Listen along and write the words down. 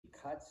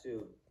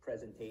KAATSU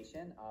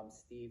presentation. I'm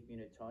Steve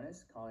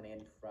Munatones, calling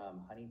in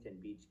from Huntington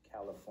Beach,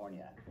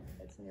 California.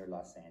 It's near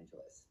Los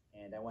Angeles.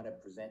 And I want to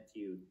present to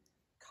you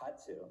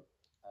KAATSU.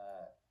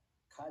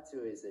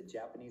 KAATSU is a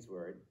Japanese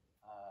word.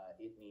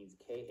 It means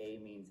Ka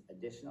means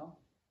additional,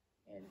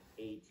 and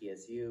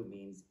ATSU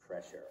means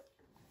pressure.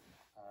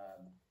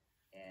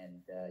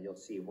 You'll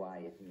see why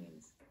it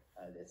means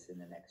this in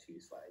the next few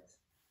slides.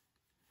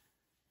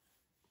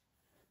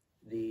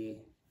 The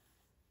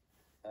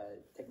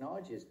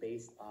technology is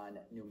based on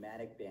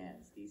pneumatic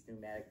bands. These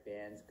pneumatic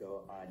bands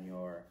go on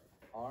your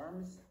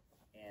arms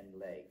and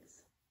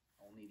legs,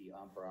 only the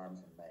upper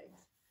arms and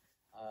legs.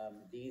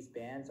 These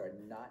bands are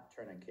not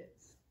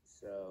tourniquets.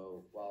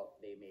 So while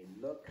they may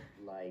look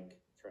like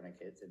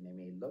tourniquets and they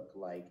may look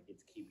like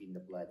it's keeping the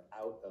blood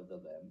out of the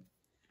limb,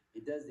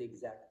 it does the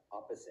exact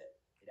opposite.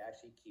 It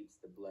actually keeps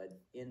the blood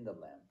in the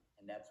limb,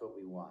 and that's what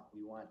we want.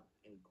 We want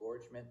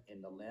engorgement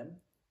in the limb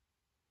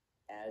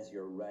as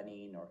you're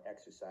running or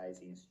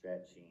exercising,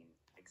 stretching,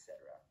 etc.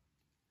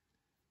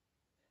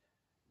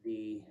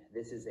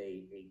 This is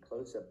a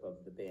close-up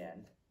of the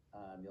band.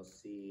 You'll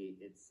see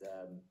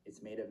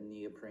it's made of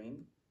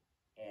neoprene,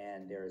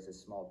 and there is a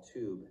small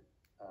tube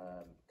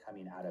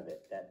coming out of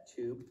it. That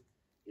tube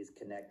is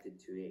connected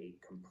to a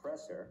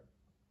compressor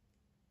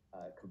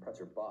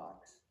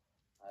box.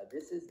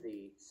 This is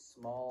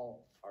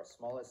our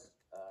smallest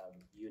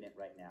unit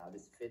right now.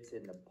 This fits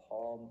in the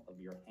palm of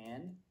your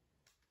hand,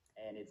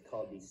 and it's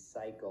called the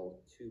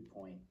Cycle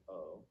 2.0.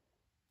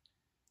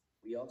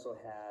 We also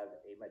have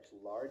a much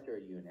larger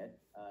unit.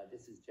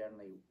 This is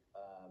generally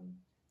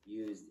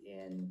used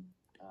in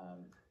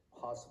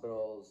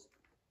hospitals,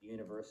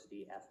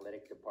 university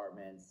athletic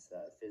departments,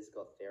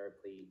 physical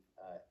therapy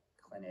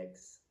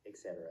clinics,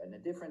 etc. And the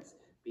difference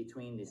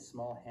between the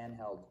small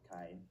handheld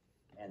kind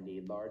and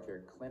the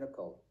larger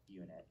clinical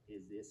unit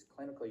is this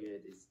clinical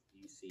unit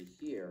you see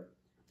here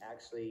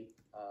actually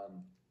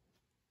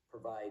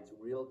provides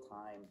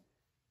real-time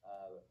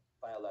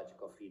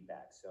biological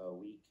feedback. So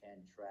we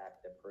can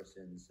track the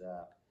person's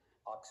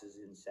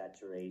oxygen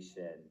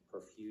saturation,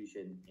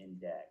 perfusion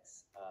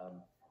index,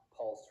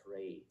 pulse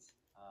rate,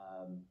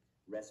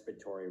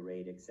 respiratory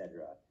rate,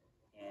 etc.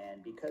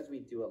 And because we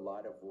do a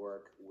lot of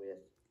work with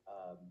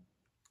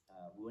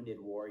wounded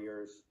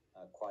warriors,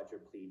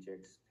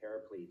 quadriplegics,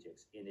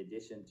 paraplegics, in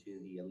addition to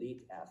the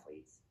elite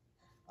athletes,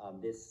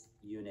 this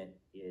unit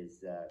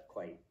is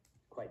quite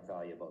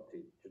valuable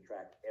to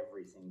track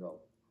every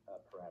single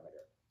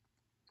parameter.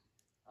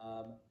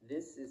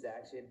 This is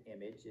actually an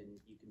image, and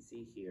you can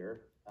see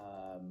here,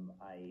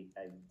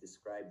 I've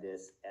described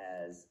this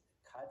as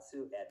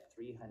KAATSU at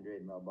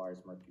 300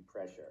 millibars mercury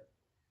pressure.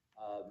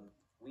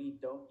 We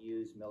don't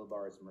use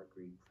millibars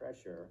mercury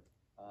pressure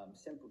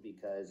simply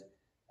because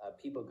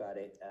people got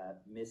a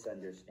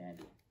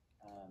misunderstanding,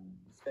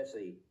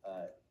 especially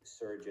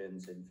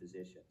surgeons and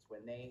physicians.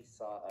 When they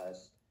saw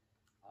us,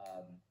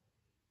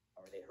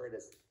 or they heard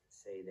us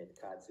say that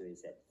KAATSU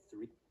is at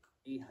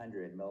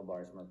 300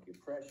 millibars mercury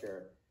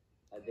pressure,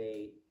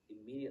 they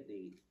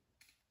immediately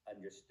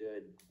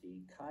understood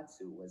the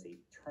KAATSU was a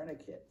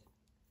tourniquet,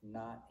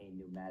 not a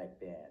pneumatic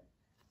band.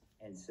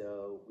 And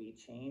so we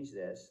changed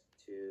this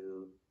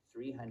to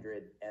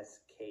 300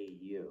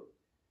 SKU,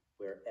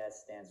 where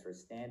S stands for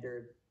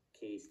standard,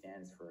 K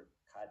stands for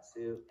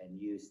KAATSU, and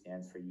U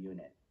stands for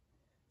unit.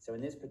 So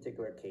in this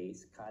particular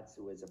case,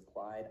 KAATSU was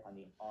applied on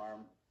the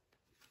arm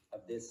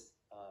of this,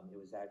 it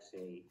was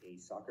actually a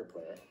soccer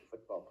player,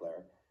 football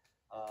player,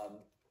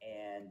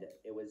 and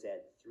it was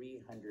at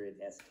 300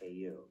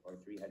 SKU, or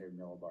 300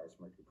 millibars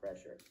mercury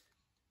pressure.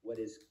 What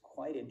is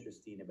quite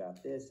interesting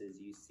about this is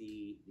you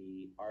see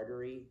the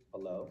artery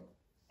below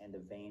and the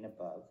vein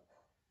above.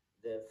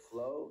 The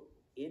flow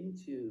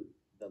into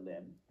the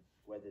limb,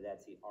 whether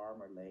that's the arm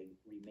or leg,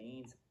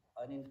 remains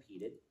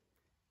unimpeded,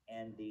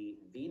 and the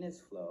venous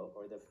flow,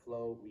 or the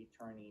flow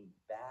returning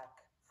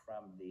back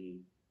from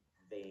the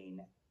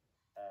vein,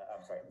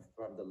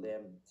 from the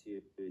limb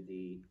to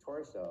the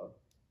torso,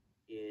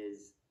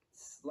 is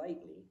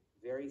slightly,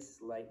 very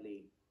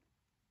slightly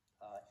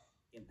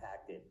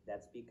impacted.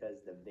 That's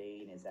because the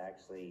vein is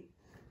actually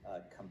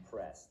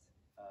compressed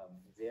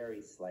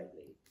very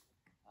slightly.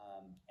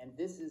 And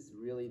this is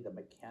really the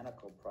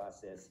mechanical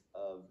process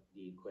of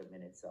the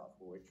equipment itself.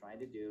 What we're trying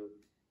to do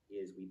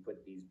is we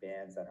put these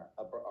bands on our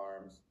upper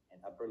arms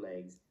and upper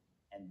legs,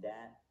 and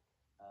that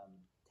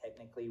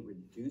technically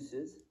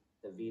reduces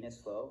the venous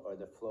flow, or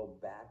the flow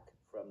back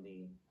from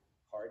the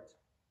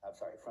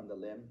from the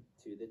limb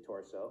to the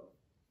torso.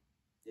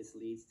 This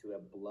leads to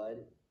a blood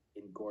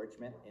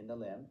engorgement in the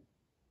limb,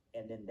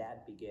 and then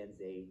that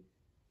begins a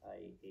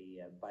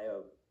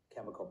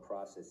biochemical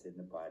process in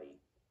the body.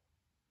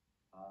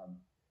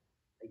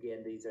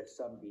 Again, these are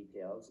some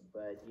details,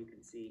 but you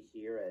can see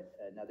here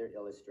another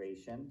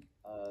illustration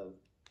of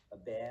a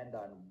band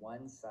on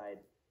one side,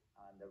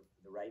 on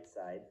the right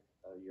side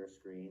of your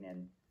screen,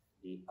 and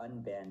the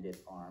unbanded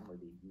arm, or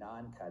the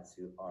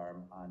non-KAATSU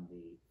arm, on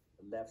the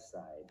left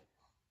side.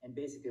 And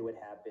basically what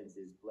happens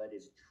is blood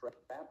is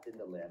trapped in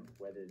the limb,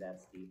 whether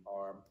that's the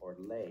arm or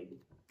leg,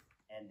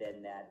 and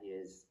then that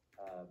is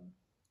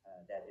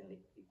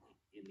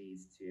it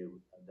leads to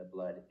the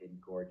blood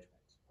engorgement.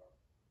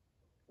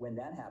 When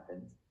that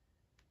happens,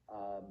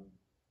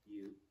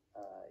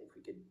 if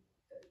we could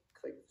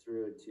click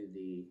through to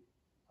the,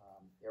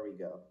 there we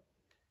go.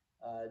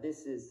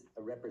 This is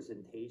a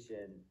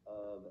representation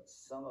of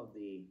some of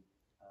the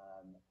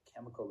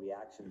chemical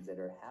reactions that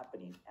are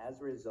happening as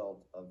a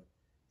result of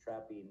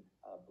trapping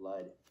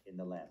blood in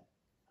the limb.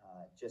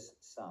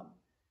 Just some.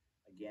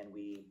 Again,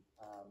 we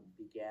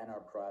began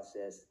our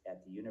process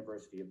at the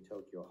University of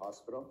Tokyo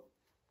Hospital.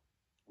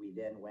 We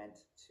then went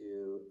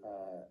to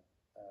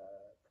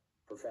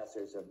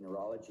professors of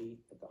neurology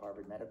at the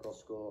Harvard Medical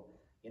School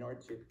in order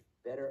to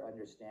better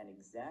understand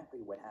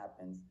exactly what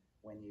happens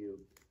when you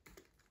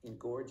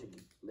engorge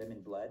a limb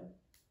in blood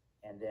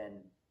and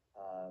then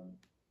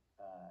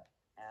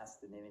ask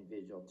the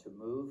individual to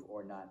move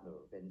or not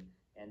move.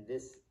 And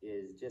this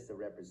is just a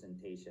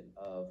representation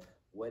of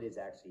what is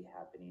actually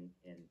happening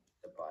in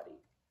the body.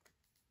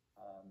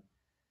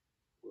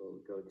 We'll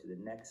go to the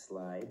next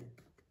slide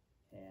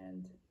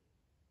and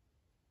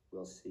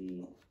we'll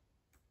see.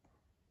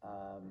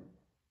 I'm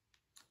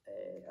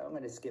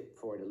going to skip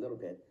forward a little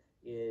bit.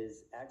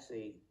 Is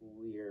actually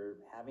we're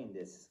having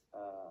this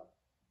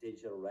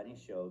digital running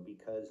show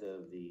because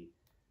of the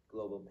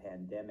global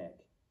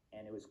pandemic,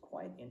 and it was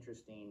quite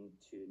interesting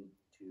to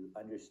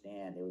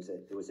understand.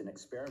 It was an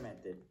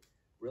experiment that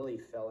really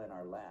fell in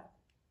our lap.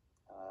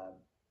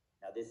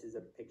 Now this is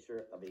a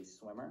picture of a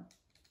swimmer,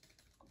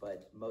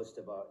 but most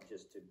of our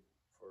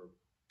for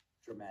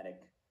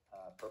dramatic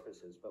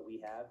purposes. But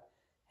we have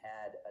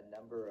had a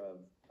number of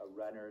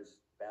runners,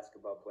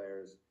 basketball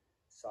players,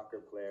 soccer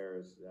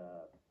players,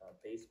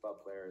 baseball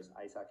players,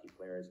 ice hockey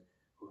players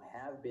who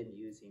have been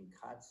using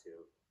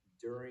KAATSU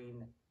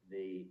during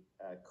the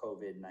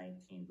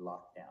COVID-19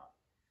 lockdown.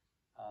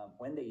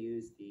 When they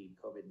used the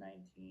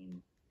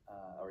COVID-19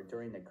 or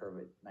during the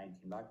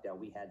COVID-19 lockdown,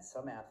 we had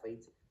some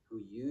athletes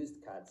who used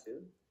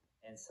KAATSU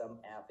and some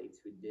athletes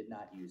who did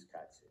not use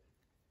KAATSU.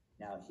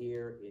 Now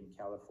here in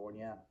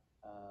California,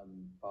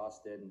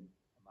 Boston,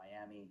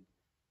 Miami,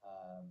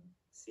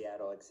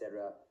 Seattle,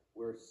 etc.,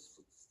 we're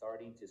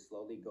starting to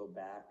slowly go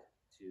back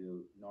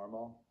to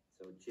normal.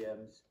 So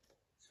gyms,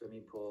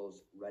 swimming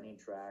pools, running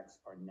tracks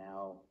are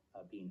now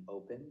being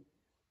opened.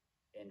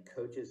 And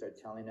coaches are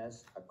telling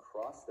us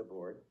across the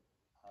board,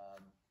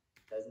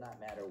 does not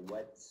matter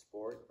what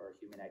sport or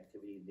human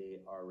activity they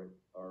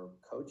are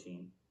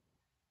coaching,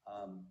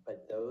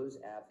 but those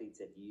athletes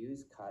that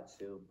use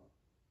KAATSU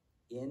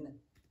in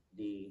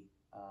the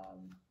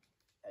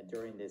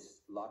during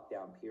this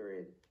lockdown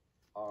period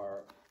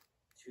are,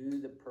 to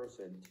the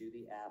person, to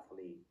the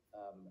athlete,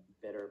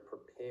 better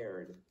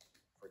prepared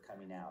for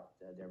coming out.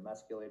 Their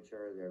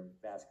musculature, their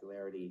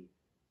vascularity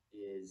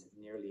is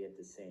nearly at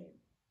the same.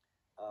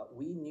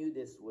 We knew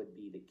this would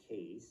be the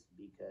case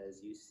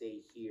because you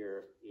see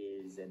here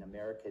is an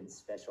American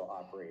special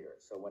operator.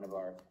 So one of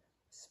our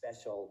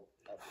special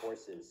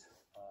forces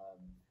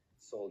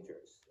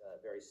soldiers,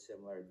 very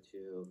similar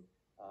to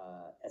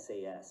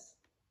SAS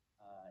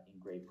in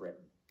Great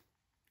Britain.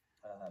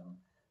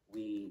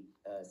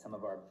 Some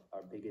of our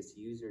biggest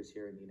users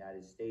here in the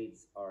United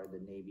States are the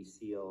Navy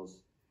SEALs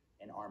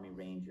and Army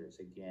Rangers.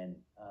 Again,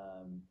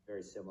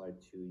 very similar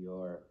to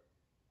your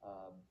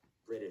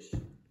British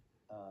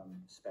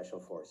special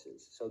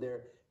forces. So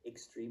they're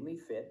extremely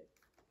fit,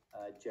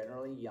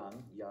 generally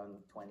young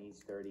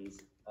 20s, 30s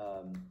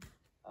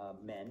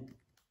men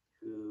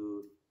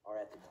who are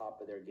at the top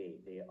of their game.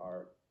 They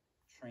are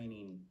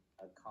training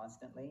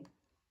constantly.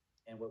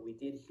 And what we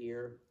did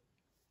here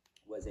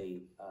was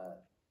a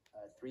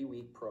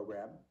 3-week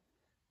program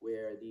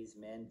where these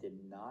men did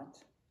not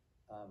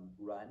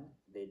run,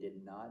 they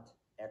did not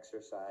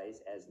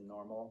exercise as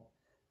normal.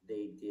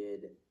 They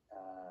did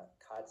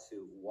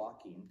KAATSU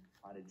walking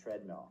on a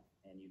treadmill,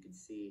 and you can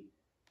see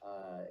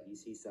you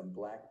see some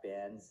black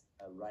bands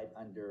right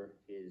under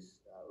his,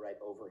 right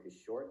over his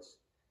shorts,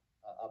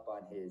 up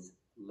on his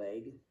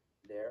leg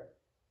there,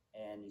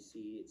 and you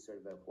see sort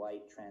of a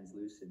white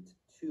translucent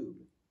tube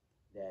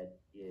that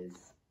is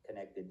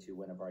connected to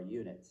one of our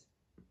units.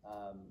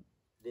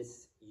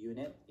 This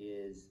unit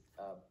is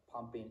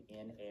pumping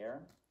in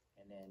air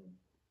and then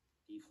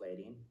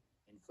deflating,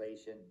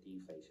 inflation,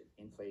 deflation,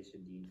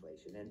 inflation,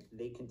 deflation. And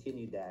they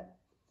continued that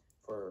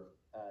for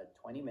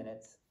 20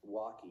 minutes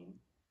walking.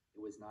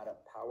 It was not a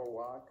power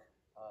walk.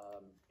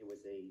 It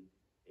was a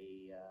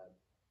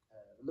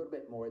little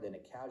bit more than a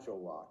casual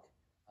walk,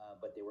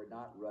 but they were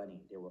not running.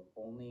 They were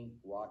only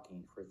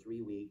walking for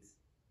 3 weeks,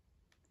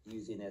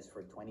 using this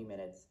for 20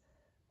 minutes,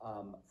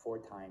 4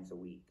 times a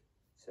week.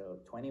 So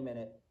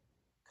 20-minute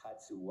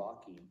KAATSU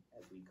walking,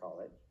 as we call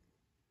it,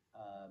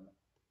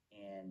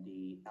 and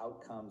the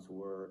outcomes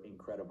were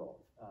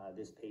incredible.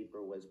 This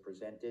paper was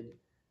presented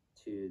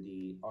to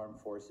the armed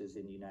forces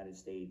in the United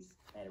States,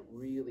 and it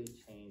really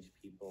changed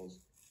people's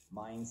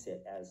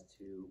mindset as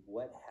to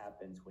what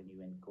happens when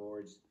you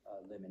engorge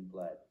limb and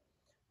blood.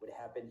 What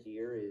happened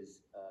here is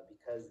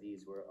because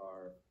these were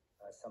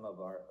some of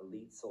our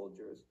elite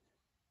soldiers,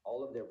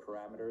 all of their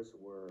parameters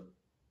were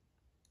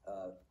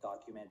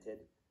documented.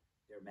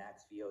 their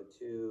max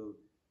VO2,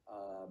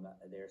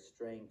 their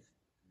strength,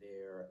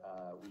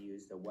 we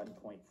used a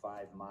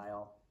 1.5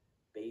 mile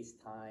base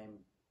time,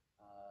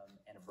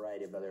 and a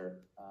variety of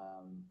other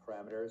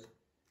parameters.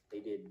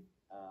 They did,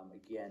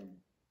 again,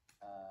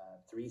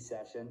 3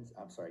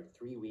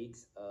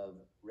 weeks of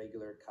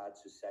regular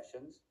KAATSU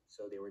sessions.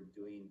 So they're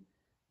doing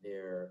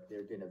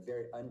a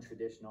very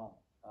untraditional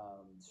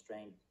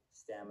strength,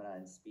 stamina,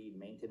 and speed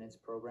maintenance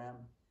program.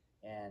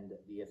 And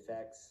the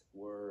effects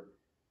were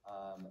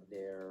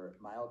their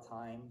mile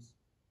times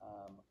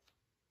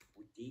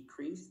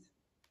decreased.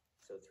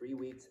 So 3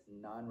 weeks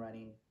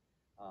non-running,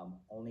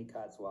 only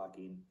KAATSU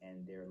walking,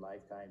 and their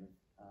lifetime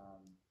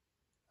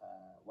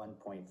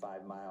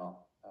 1.5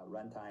 mile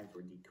run times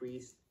were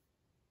decreased.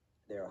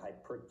 Their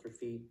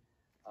hypertrophy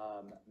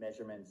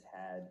measurements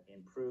had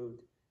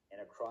improved,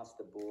 and across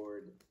the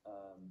board,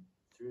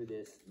 through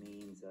this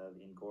means of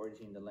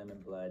engorging the limb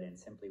and blood and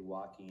simply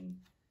walking,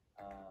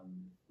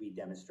 we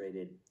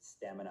demonstrated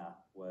stamina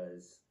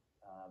was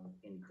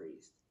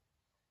increased.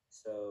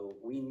 So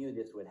we knew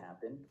this would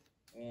happen.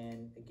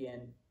 And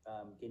again,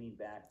 getting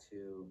back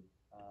to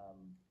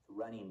the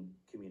running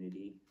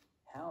community,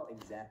 how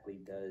exactly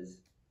does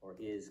or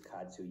is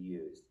KAATSU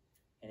used?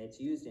 And it's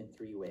used in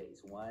 3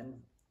 ways.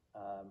 One,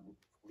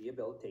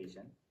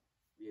 rehabilitation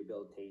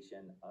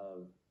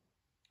of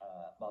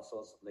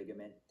muscles,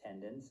 ligament,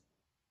 tendons,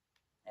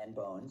 and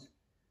bones.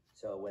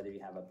 So whether you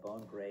have a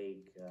bone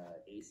break,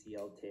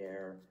 ACL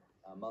tear,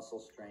 muscle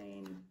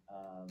strain,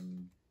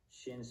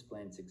 shin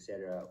splints,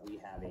 etc., we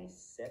have a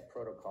set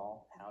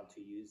protocol how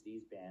to use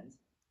these bands,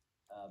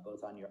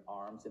 both on your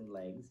arms and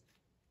legs.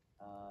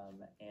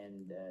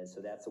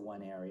 So that's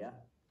one area.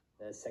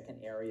 The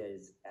second area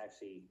is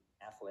actually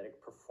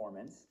athletic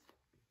performance.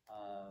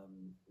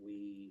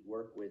 We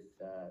work with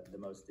the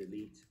most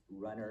elite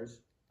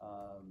runners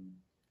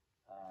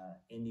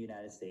in the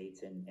United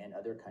States and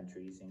other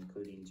countries,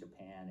 including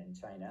Japan and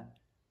China,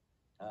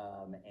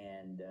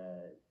 and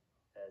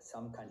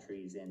some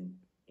countries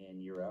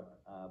in Europe,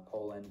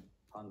 Poland,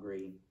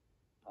 Hungary,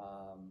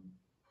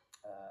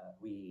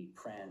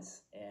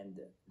 France, and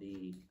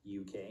the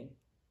UK.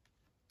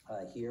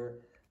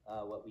 Here,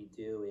 what we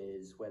do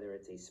is, whether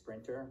it's a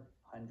sprinter,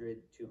 100,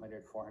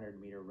 200, 400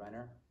 meter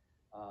runner,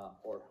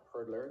 or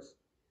hurdlers,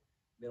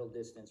 middle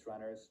distance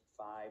runners,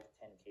 5,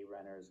 10K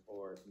runners,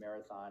 or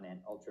marathon and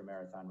ultra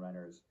marathon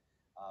runners,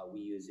 we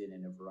use it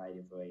in a variety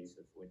of ways,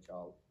 of which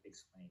I'll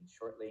explain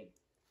shortly.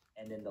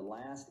 And then the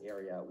last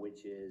area,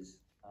 which is,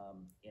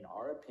 in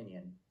our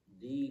opinion,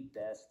 the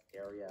best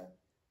area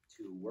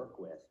to work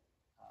with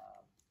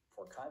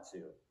for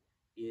KAATSU,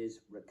 is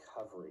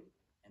recovery.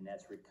 And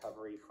that's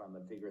recovery from a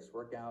vigorous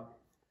workout,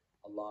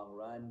 a long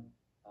run,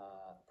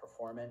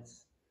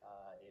 performance.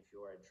 If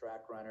you're a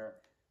track runner,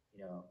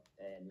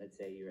 and let's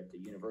say you're at the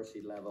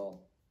university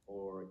level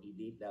or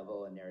elite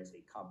level, and there is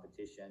a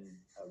competition,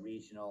 a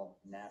regional,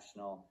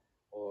 national,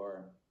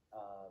 or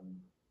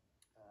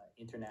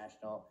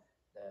international,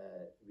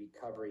 the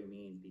recovery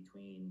means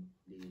between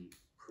the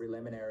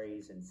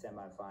preliminaries and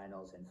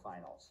semifinals and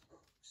finals.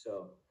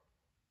 So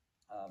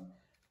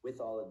with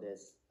all of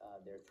this,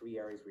 there are 3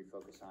 areas we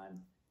focus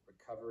on: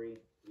 recovery,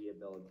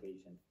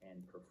 rehabilitation,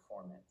 and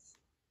performance.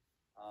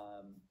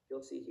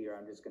 You'll see here,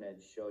 I'm just going to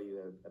show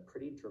you a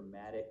pretty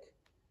dramatic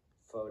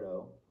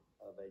photo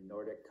of a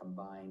Nordic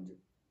combined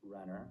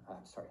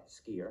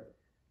skier.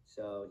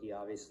 So he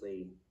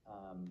obviously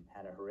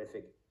had a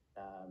horrific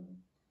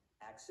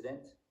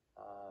accident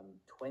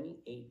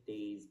 28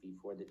 days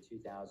before the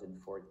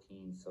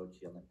 2014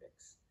 Sochi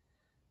Olympics.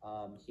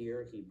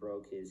 Here he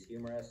broke his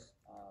humerus,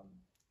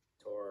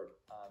 tore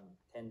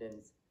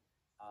tendons,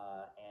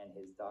 and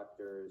his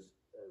doctors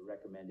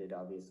recommended,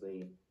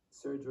 obviously,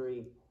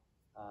 surgery,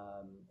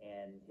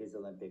 and his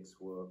Olympics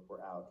were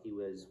out. He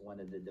was one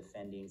of the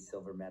defending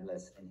silver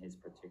medalists in his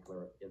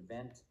particular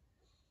event.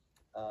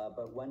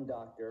 But one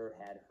doctor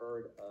had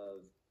heard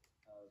of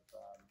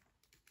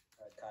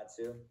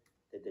KAATSU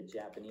that the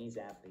Japanese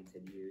athletes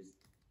had used,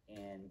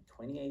 and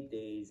 28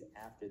 days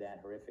after that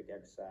horrific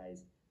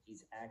exercise,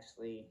 he's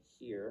actually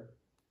here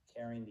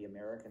carrying the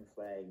American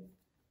flag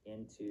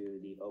into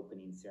the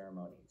opening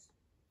ceremonies.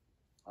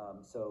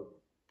 So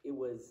it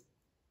was,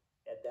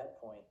 at that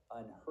point,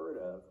 unheard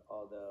of,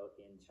 although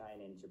in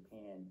China and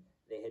Japan,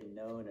 they had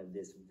known of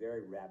this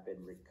very rapid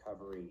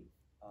recovery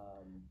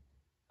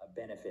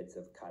benefits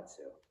of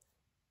KAATSU.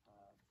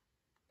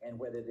 And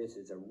whether this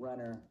is a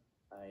runner,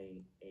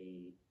 a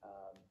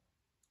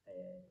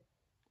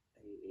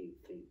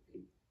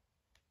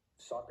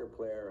soccer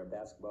player, a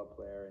basketball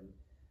player, and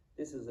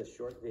this is a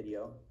short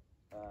video.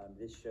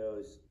 This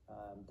shows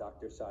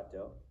Dr.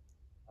 Sato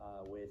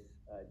with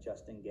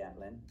Justin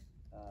Gatlin.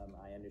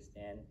 I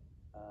understand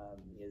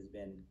he has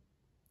been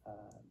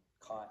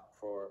caught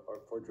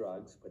for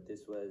drugs, but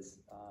this was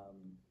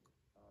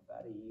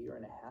about 1.5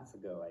 years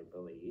ago, I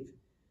believe.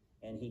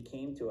 And he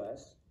came to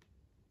us,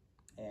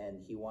 and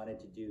he wanted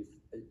to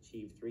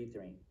achieve three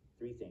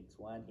things.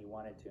 One, he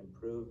wanted to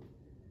improve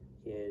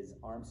his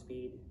arm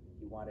speed.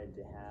 He wanted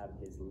to have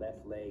his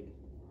left leg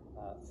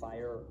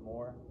fire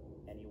more,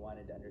 and he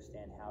wanted to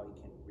understand how he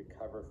can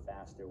recover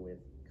faster with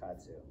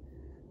KAATSU.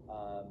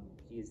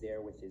 He is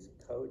there with his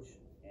coach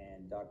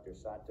and Dr.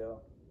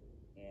 Sato,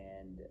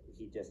 and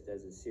he just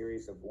does a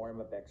series of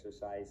warm-up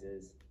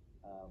exercises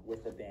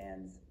with the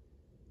bands.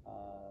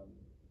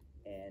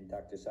 And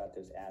Dr.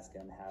 Sato's asked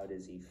him, how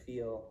does he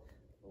feel?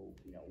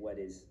 You know, what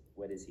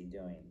is he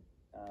doing?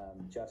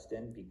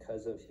 Justin,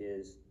 because of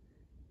his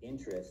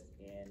interest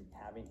in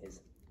having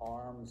his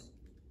arms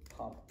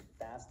pump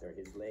faster,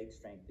 his leg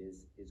strength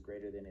is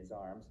greater than his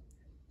arms.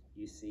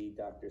 You see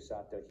Dr.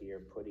 Sato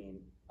here putting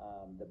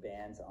the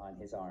bands on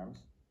his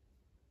arms.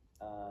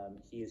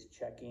 He is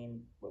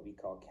checking what we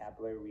call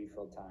capillary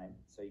refill time,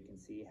 so you can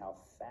see how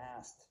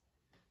fast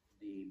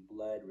the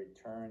blood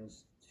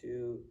returns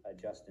to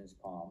Justin's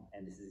palm,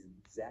 and this is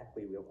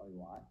exactly what we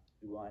want.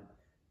 We want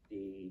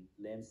the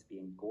limbs to be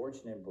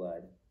engorged in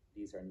blood.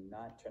 These are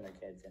not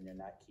tourniquets, and they're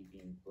not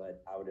keeping blood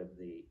out of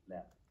the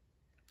limb.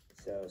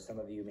 So some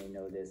of you may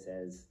know this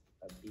as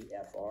a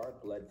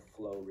BFR, blood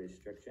flow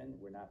restriction.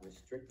 We're not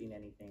restricting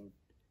anything,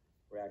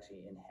 we're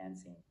actually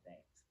enhancing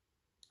things.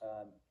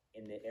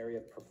 In the area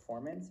of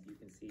performance, you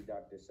can see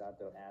Dr.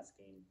 Sato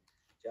asking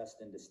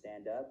Justin to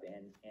stand up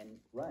and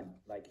run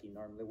like he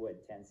normally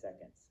would, 10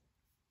 seconds.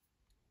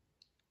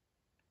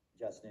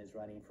 Justin is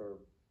running for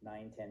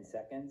 9-10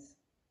 seconds.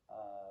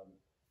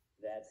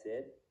 That's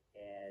it.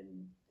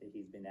 And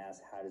he's been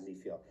asked, how does he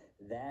feel?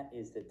 That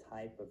is the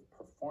type of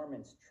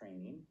performance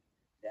training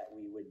that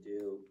we would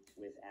do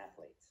with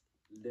athletes.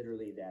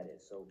 Literally that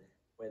is. So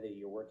whether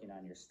you're working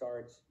on your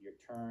starts, your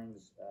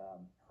turns,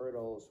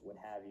 hurdles, what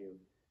have you,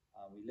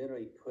 we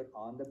literally put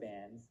on the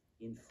bands,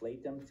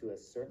 inflate them to a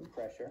certain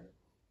pressure,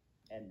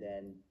 and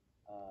then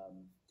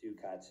do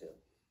KAATSU.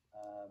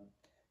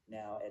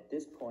 Now at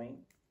this point,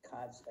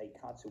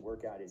 a KAATSU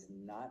workout is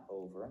not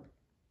over,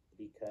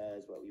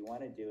 because what we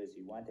want to do is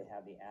we want to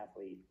have the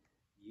athlete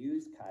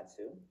use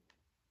KAATSU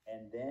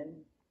and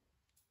then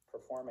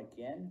perform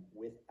again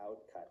without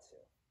KAATSU.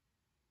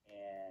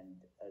 And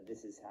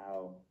this is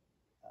how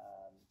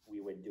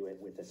we would do it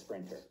with a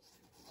sprinter.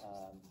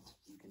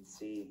 You can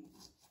see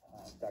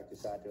Dr.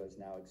 Sato is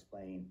now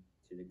explaining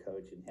to the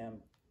coach and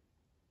him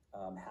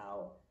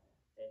how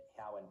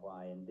and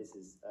why. And this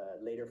is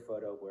a later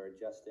photo where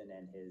Justin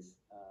and his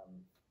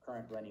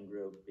current running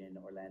group in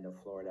Orlando,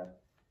 Florida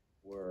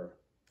were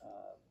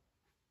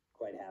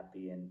quite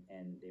happy, and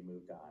they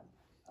moved on.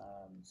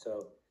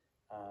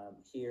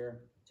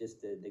 Here,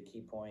 just the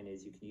key point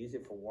is you can use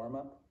it for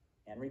warm-up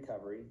and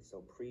recovery,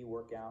 so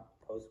pre-workout,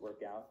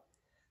 post-workout.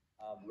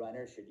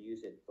 Runners should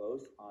use it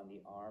both on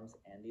the arms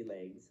and the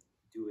legs.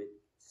 Do it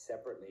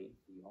separately.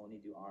 We only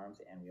do arms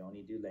and we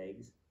only do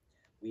legs.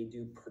 We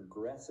do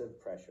progressive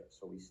pressure,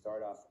 so we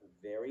start off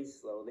very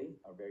slowly,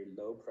 or very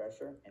low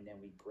pressure, and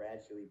then we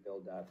gradually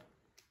build up,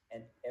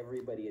 and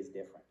everybody is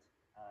different.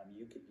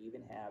 You could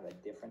even have a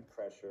different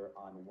pressure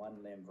on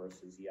one limb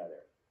versus the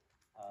other.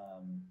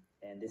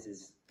 And this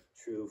is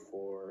true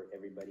for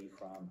everybody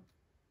from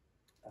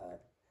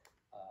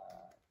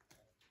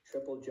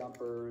triple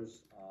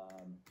jumpers,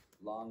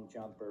 long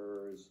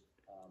jumpers,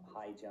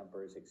 high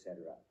jumpers,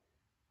 etc.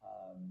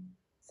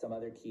 Some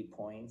other key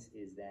points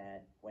is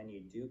that when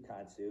you do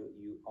KAATSU,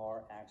 you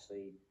are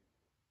actually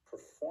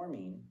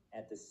performing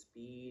at the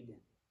speed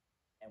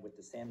and with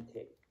the same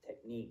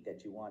technique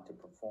that you want to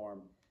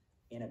perform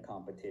in a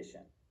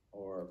competition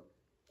or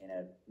in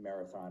a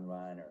marathon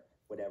run or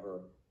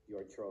whatever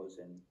your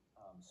chosen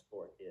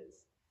sport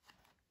is.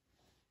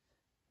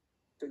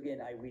 So again,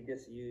 we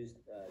just used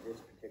this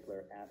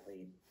particular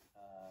athlete,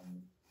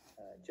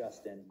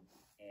 Justin,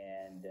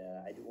 and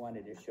I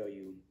wanted to show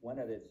you one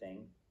other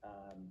thing,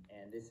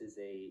 and this is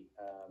a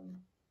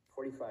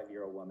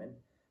 45-year-old woman.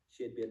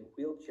 She had been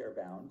wheelchair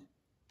bound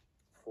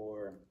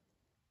for,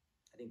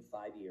 I think,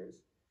 5 years,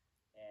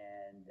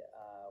 and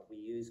we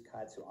used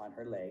KAATSU on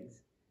her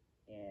legs,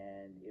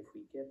 and if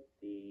we get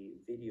the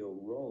video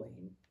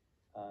rolling,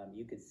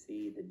 you could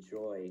see the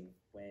joy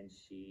when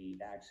she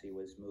actually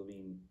was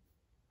moving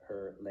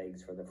her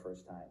legs for the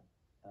first time.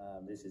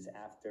 This is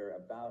after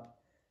about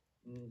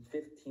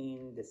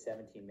 15 to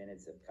 17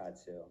 minutes of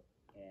KAATSU.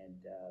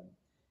 And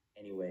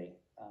anyway,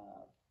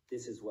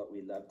 this is what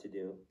we love to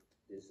do.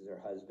 This is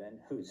her husband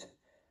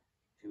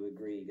who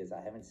agreed, because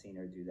I haven't seen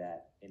her do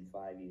that in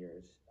 5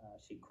 years.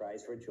 She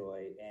cries for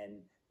joy,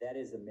 and that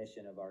is the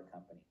mission of our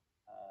company.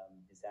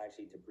 It's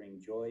actually to bring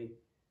joy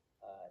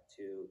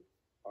to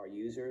our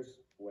users,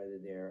 whether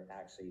they're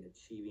actually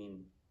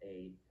achieving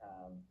a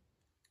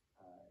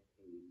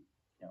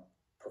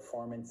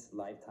performance,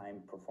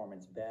 lifetime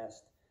performance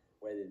best,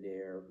 whether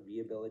they're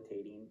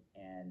rehabilitating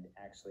and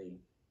actually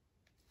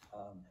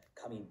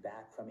coming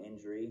back from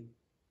injury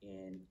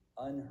in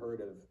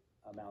unheard of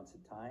amounts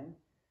of time,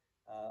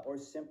 or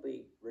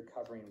simply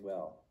recovering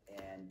well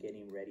and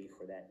getting ready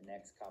for that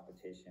next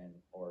competition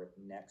or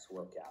next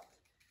workout.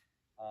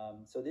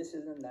 So this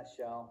is in a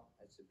nutshell.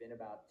 It's been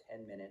about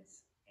 10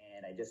 minutes,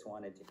 and I just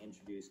wanted to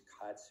introduce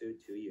KAATSU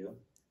to you.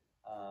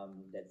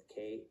 That's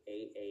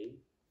KAATSU.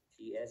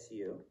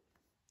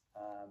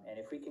 And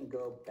if we can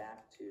go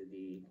back to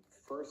the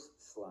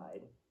first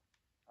slide,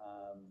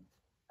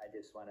 I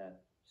just want to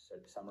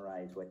sort of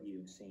summarize what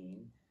you've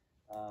seen.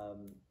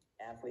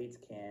 Athletes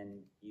can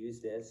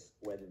use this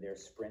whether they're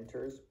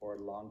sprinters or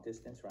long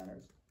distance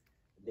runners.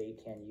 They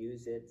can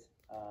use it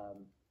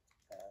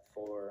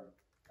for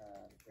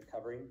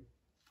recovery,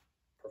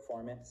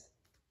 performance,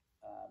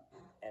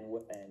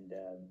 and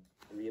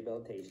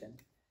rehabilitation.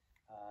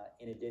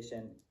 In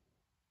addition,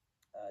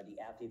 the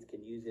athletes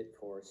can use it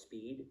for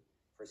speed,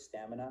 for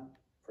stamina,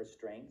 for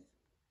strength.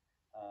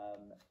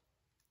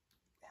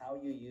 How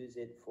you use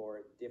it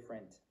for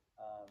different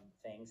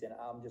things, and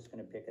I'm just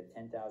going to pick a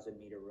 10,000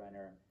 meter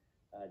runner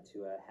to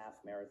a half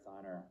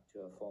marathoner to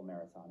a full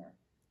marathoner.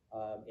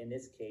 In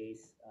this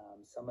case,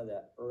 some of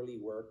the early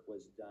work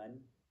was done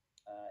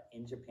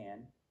in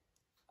Japan,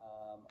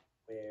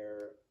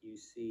 where you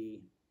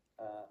see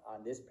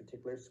on this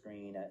particular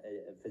screen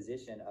a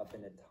physician up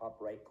in the top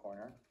right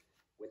corner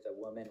with a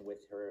woman with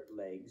her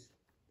legs.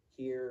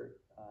 Here,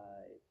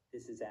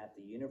 this is at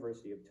the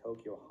University of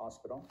Tokyo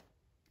Hospital.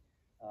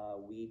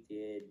 We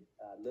did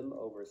a little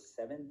over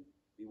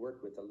we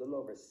worked with a little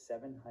over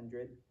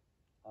 700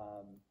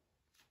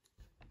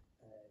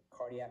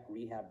 cardiac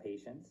rehab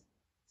patients,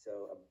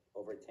 so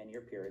over a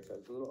 10-year period. So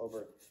it's a little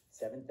over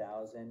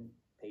 7,000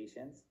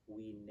 patients.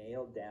 We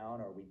nailed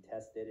down, or we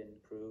tested and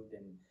improved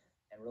and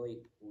really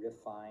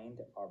refined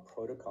our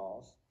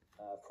protocols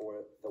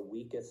for the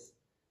weakest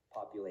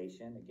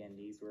population. Again,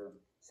 these were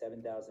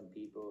 7,000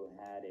 people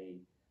who had a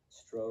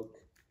stroke,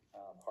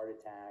 heart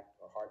attack,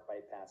 or heart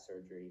bypass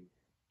surgery.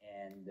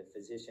 And the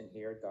physician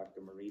here,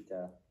 Dr.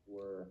 Morita,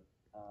 were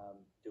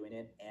doing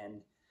it.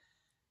 And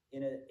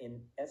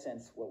in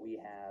essence, what we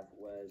have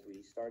was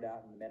we started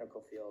out in the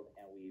medical field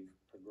and we've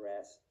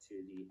progressed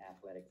to the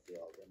athletic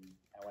field. And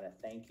I want to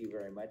thank you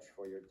very much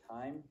for your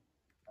time.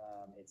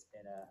 It's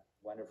been a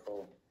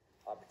wonderful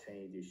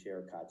opportunity to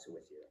share KAATSU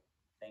with you.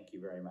 Thank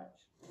you very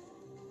much.